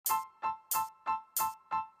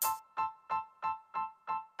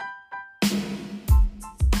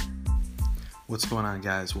What's going on,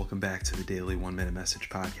 guys? Welcome back to the Daily 1 Minute Message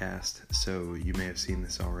Podcast. So you may have seen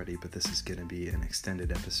this already, but this is going to be an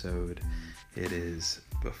extended episode. It is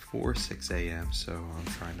before 6 a.m., so I'm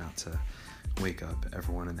trying not to wake up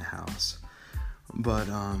everyone in the house. But,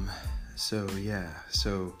 so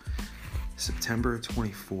September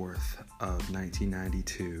 24th of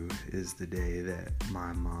 1992 is the day that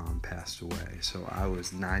my mom passed away. So I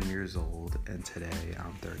was 9 years old, and today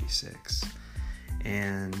I'm 36.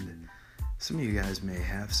 And some of you guys may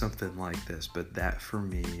have something like this, but that for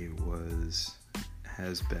me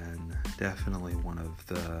has been definitely one of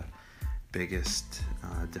the biggest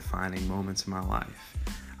defining moments of my life.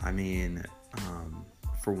 I mean,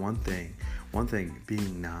 for one thing,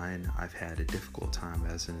 being 9, I've had a difficult time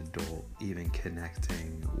as an adult even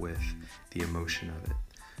connecting with the emotion of it.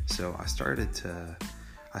 So I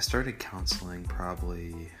started counseling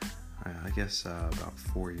probably, about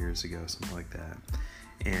 4 years ago, something like that.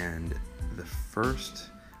 And the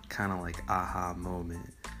first kind of like aha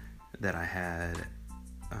moment that I had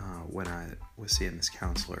when I was seeing this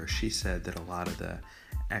counselor, she said that a lot of the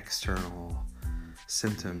external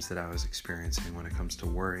symptoms that I was experiencing when it comes to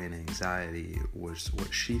worry and anxiety was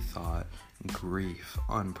what she thought grief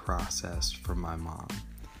unprocessed from my mom.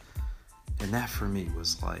 And that for me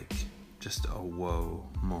was like just a whoa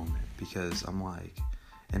moment, because I'm like,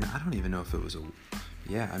 and I don't even know if it was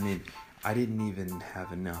I didn't even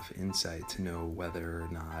have enough insight to know whether or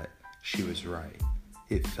not she was right.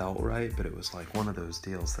 It felt right, but it was like one of those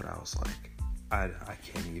deals that I was like, I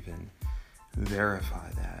can't even verify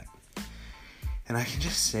that. And I can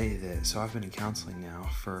just say this. So I've been in counseling now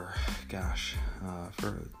for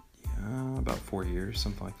about 4 years,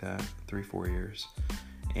 something like that, 3-4 years.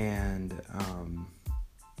 And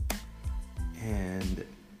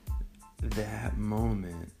that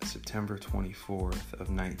moment, September 24th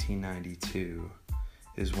of 1992,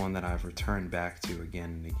 is one that I've returned back to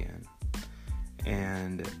again and again.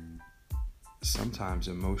 And sometimes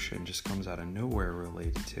emotion just comes out of nowhere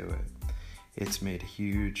related to it. It made a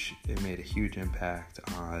huge impact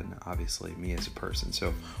on, obviously, me as a person.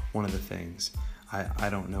 So one of the things,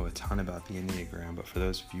 I don't know a ton about the Enneagram, but for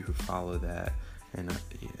those of you who follow that, and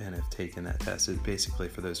have taken that test. It basically,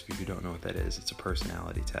 for those of you who don't know what that is, it's a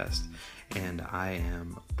personality test, and I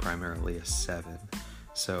am primarily a 7.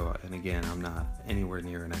 So, and again, I'm not anywhere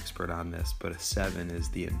near an expert on this, but a 7 is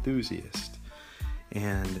the enthusiast.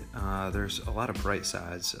 And there's a lot of bright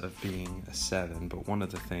sides of being a 7, but one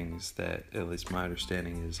of the things that, at least my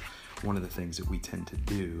understanding is, one of the things that we tend to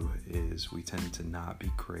do is we tend to not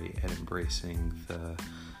be great at embracing the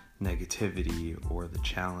negativity or the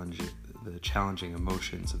challenging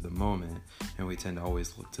emotions of the moment, and we tend to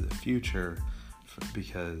always look to the future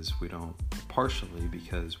because we don't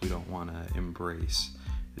want to embrace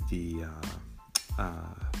the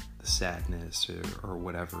sadness or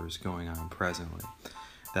whatever is going on presently.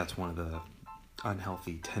 That's one of the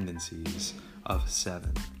unhealthy tendencies of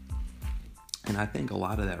 7. And I think a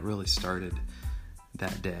lot of that really started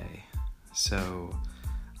that day. So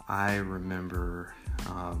I remember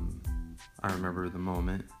the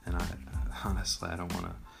moment, and I don't want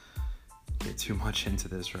to get too much into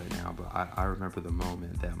this right now, but I remember the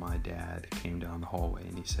moment that my dad came down the hallway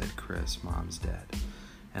and he said, "Chris, Mom's dead."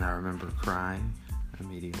 And I remember crying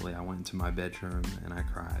immediately. I went into my bedroom and I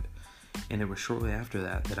cried. And it was shortly after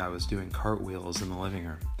that I was doing cartwheels in the living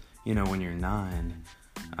room. You know, when you're 9,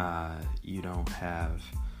 you don't have,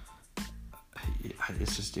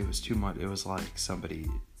 it was too much. It was like somebody,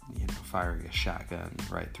 firing a shotgun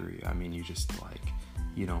right through you. I mean, you just like,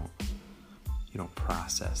 you don't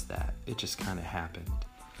process that. It just kind of happened.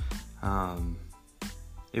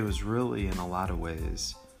 It was really, in a lot of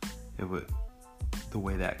ways, the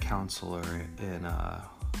way that counselor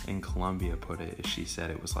in Colombia put it is, she said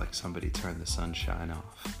it was like somebody turned the sunshine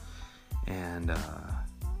off. And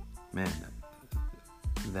man,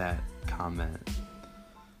 that comment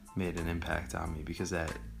made an impact on me, because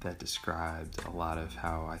that described a lot of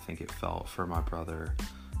how I think it felt for my brother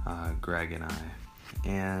Greg and I.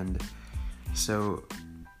 And so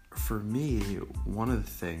for me, one of the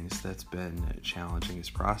things that's been challenging is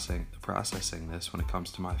processing this when it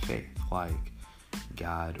comes to my faith. Like,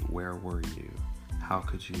 God, where were you? How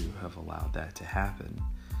could you have allowed that to happen?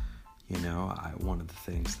 One of the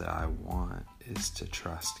things that I want is to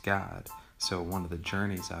trust God. So one of the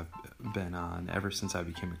journeys I've been on ever since I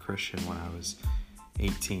became a Christian when I was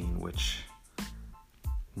 18, which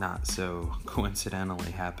not so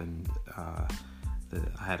coincidentally happened, that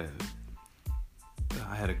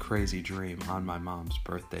I had a crazy dream on my mom's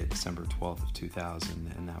birthday, December 12th of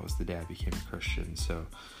 2000, and that was the day I became a Christian. So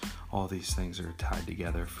all these things are tied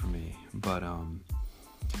together for me. But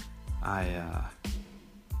I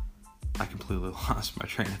completely lost my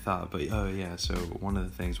train of thought, but so one of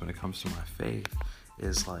the things when it comes to my faith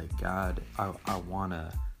is like, God, I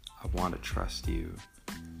wanna trust you,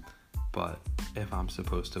 but if I'm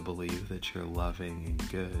supposed to believe that you're loving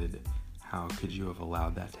and good, how could you have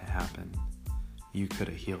allowed that to happen? You could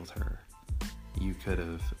have healed her. You could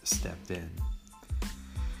have stepped in.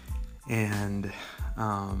 And,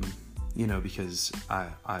 because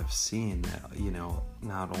I've seen that,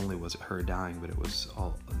 not only was it her dying, but it was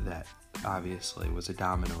all that obviously was a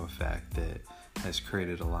domino effect that has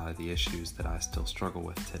created a lot of the issues that I still struggle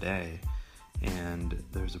with today. And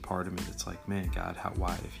there's a part of me that's like, man, God,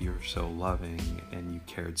 why, if you're so loving and you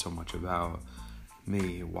cared so much about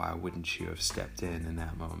me, why wouldn't you have stepped in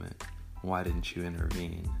that moment? Why didn't you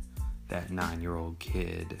intervene? That 9-year-old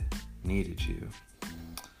kid needed you.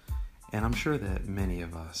 And I'm sure that many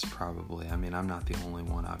of us probably, I'm not the only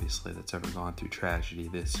one, obviously, that's ever gone through tragedy.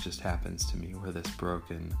 This just happens to me, where this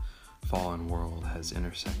broken, fallen world has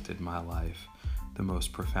intersected my life the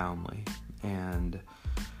most profoundly. And,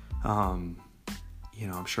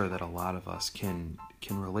 I'm sure that a lot of us can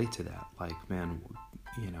relate to that. Like, man,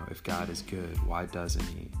 if God is good, why doesn't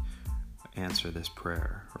he answer this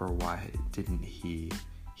prayer? Or why didn't he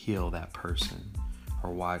heal that person?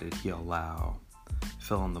 Or why did he allow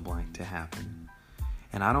fill in the blank to happen?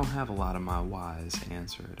 And I don't have a lot of my whys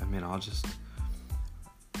answered.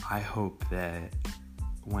 I hope that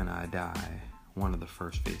when I die, one of the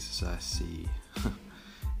first faces I see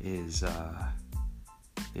is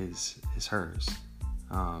hers.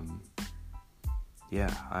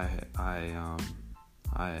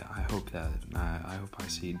 I hope that. I hope I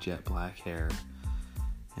see jet black hair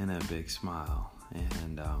and a big smile,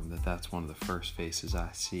 and that's one of the first faces I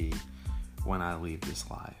see when I leave this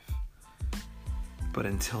life. But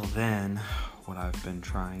until then, what I've been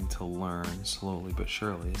trying to learn slowly but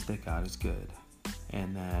surely is that God is good,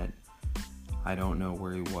 and that I don't know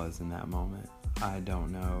where he was in that moment. I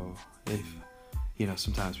don't know if,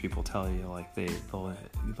 sometimes people tell you, like,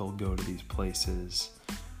 they'll go to these places,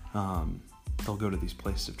 they'll go to these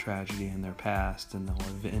places of tragedy in their past, and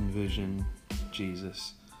they'll envision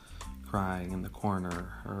Jesus crying in the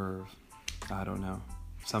corner, or I don't know,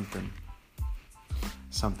 something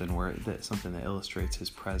that illustrates his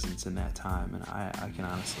presence in that time. And I can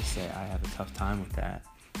honestly say I have a tough time with that.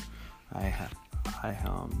 I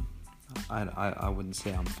wouldn't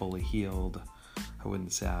say I'm fully healed. I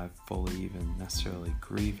wouldn't say I've fully even necessarily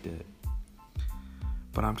grieved it.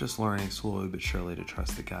 But I'm just learning slowly but surely to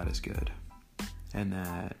trust that God is good, and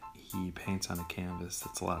that he paints on a canvas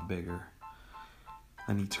that's a lot bigger,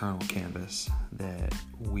 an eternal canvas that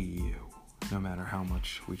we, no matter how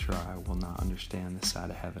much we try, will not understand this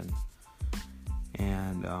side of heaven.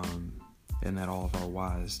 And that all of our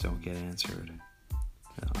whys don't get answered,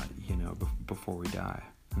 before we die,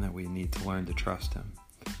 and that we need to learn to trust him.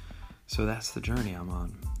 So that's the journey I'm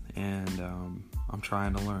on, and I'm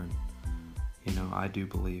trying to learn. I do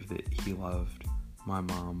believe that he loved my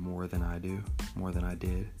mom more than I did.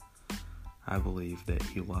 I believe that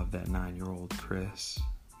he loved that 9-year-old Chris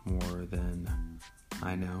more than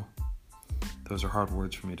I know. Those are hard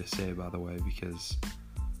words for me to say, by the way, because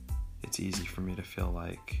it's easy for me to feel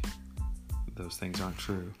like those things aren't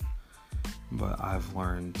true. But I've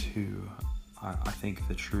learned to, I think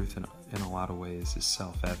the truth in a lot of ways is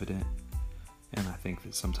self-evident. And I think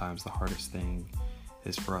that sometimes the hardest thing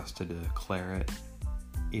is for us to declare it,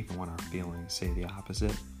 even when our feelings say the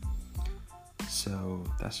opposite. So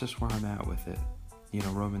that's just where I'm at with it.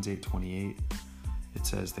 Romans 8:28, it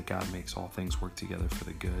says that God makes all things work together for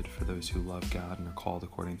the good for those who love God and are called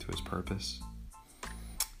according to his purpose.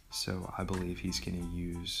 So I believe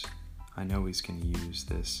I know he's going to use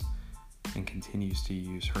this, and continues to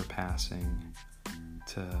use her passing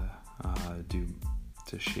to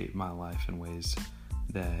shape my life in ways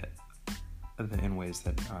that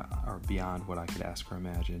are beyond what I could ask or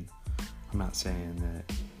imagine. I'm not saying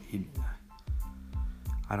that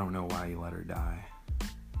I don't know why he let her die.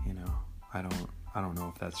 I don't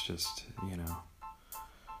know if that's just,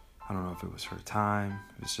 I don't know if it was her time.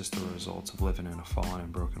 It's just the results of living in a fallen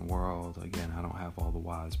and broken world. Again, I don't have all the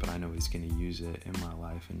whys, but I know he's going to use it in my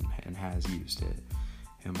life, and has used it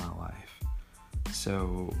in my life.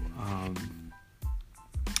 So,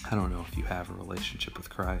 I don't know if you have a relationship with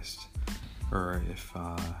Christ, or if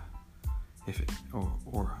I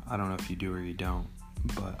don't know if you do or you don't,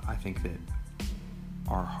 but I think that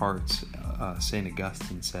our hearts, St.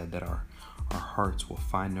 Augustine said that our hearts will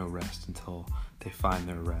find no rest until they find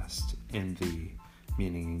their rest in thee,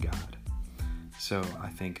 meaning in God. So I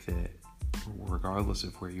think that regardless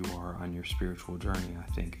of where you are on your spiritual journey, I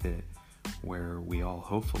think that where we all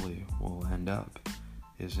hopefully will end up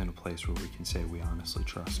is in a place where we can say we honestly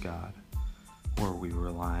trust God, where we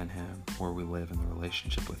rely on Him, where we live in the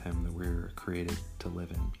relationship with Him that we're created to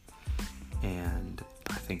live in. And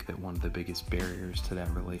I think that one of the biggest barriers to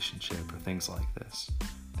that relationship are things like this.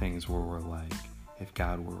 Things where we're like, if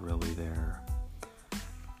God were really there,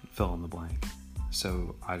 fill in the blank.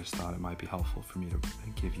 So I just thought it might be helpful for me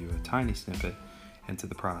to give you a tiny snippet into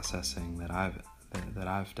the processing that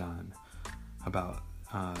I've done about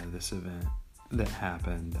this event that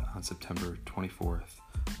happened on September 24th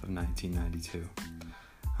of 1992.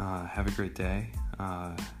 Have a great day.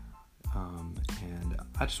 And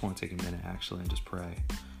I just want to take a minute actually and just pray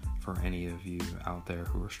for any of you out there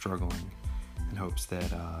who are struggling, in hopes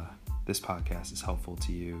that this podcast is helpful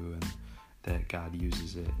to you and that God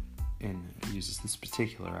uses it and uses this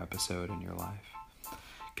particular episode in your life.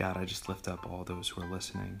 God, I just lift up all those who are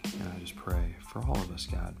listening, and I just pray for all of us,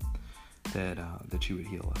 God, that you would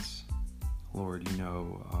heal us. Lord, you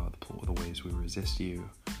know the ways we resist you.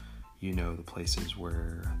 You know the places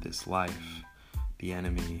where this life, the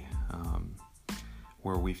enemy,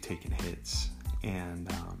 where we've taken hits.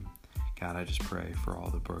 And God, I just pray for all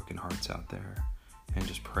the broken hearts out there, and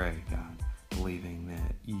just pray, God, believing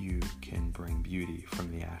that you can bring beauty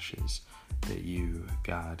from the ashes, that you,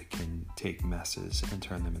 God, can take messes and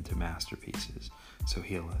turn them into masterpieces. So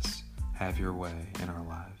heal us, have your way in our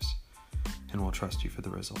lives, and we'll trust you for the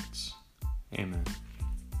results. Amen.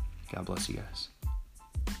 God bless you guys.